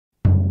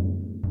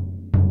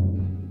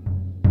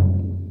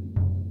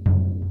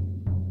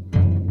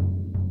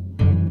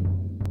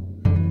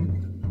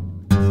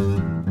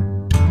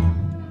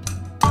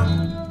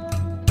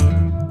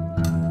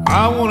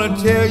I want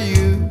to tell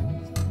you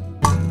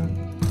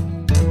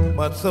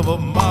about some of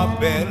my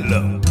bad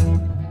luck.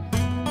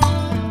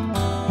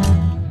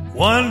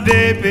 One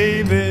day,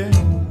 baby,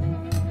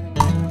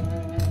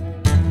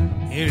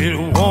 it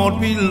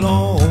won't be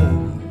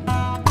long,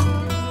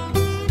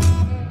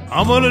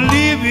 I'm gonna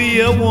leave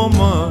you, a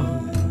woman.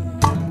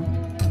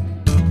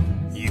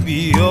 You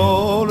be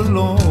all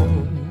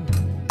alone.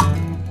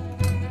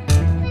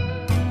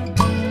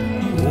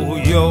 Oh,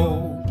 yo.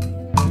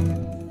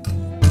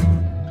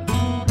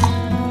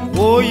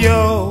 Oh,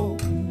 yo.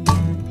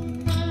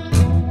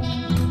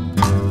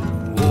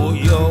 Oh,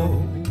 yo.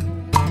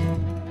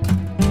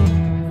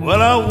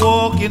 Well, I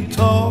walk and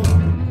talk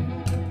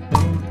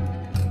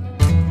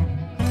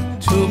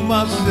to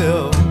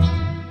myself,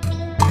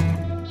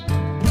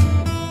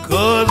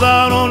 'cause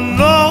I don't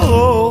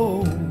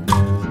know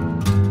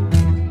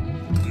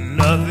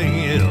nothing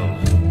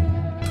else.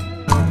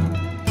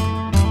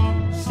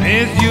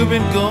 Since you've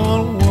been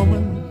gone,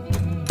 woman,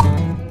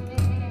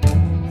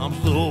 I'm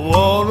so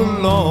all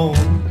alone.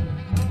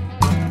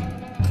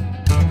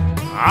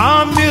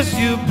 I miss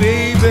you,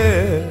 baby,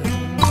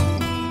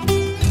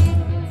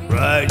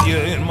 right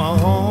here in my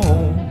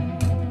home.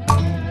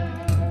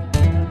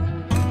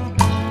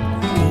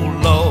 Oh,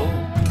 Lord.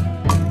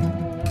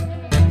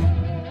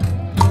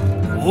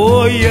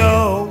 Oh, yo.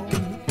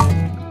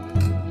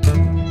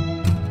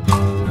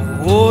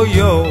 Oh,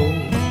 yo.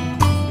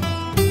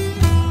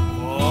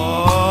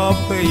 Oh,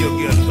 play your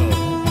guitar.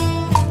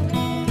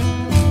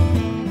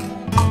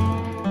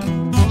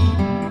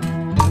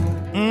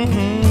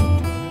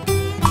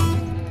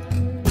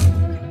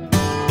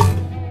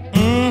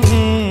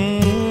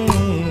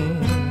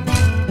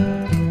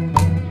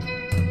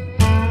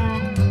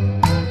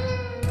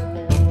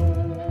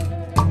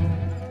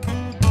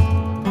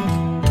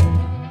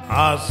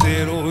 I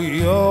said, oh,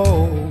 yo.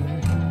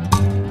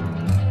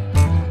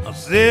 I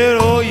said,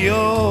 oh,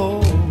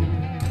 yo.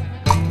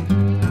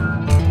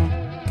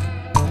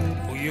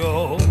 Oh,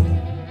 yo.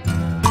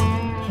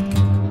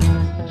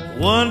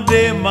 One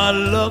day my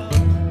luck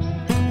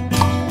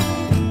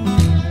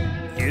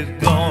is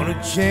gonna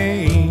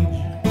change,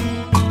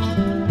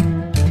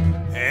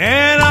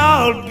 and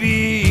I'll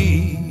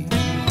be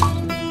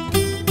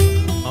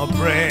a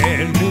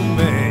brand new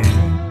man.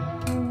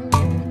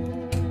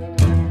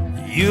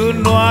 You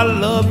know I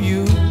love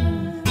you,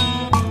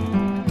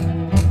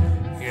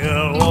 in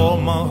all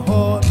my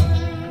heart.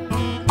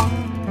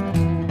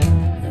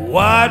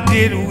 Why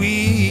did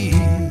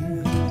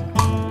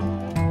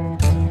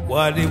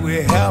we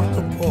have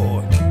to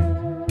part?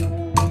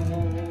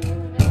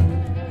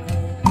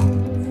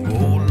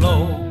 Oh,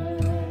 Lord.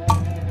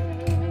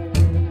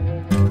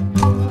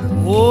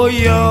 Oh,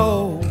 yo.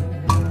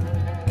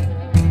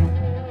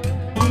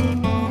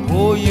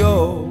 Oh, yo.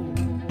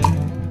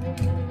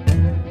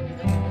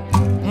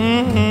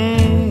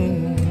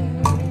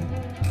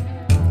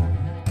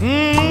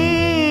 Mm-hmm.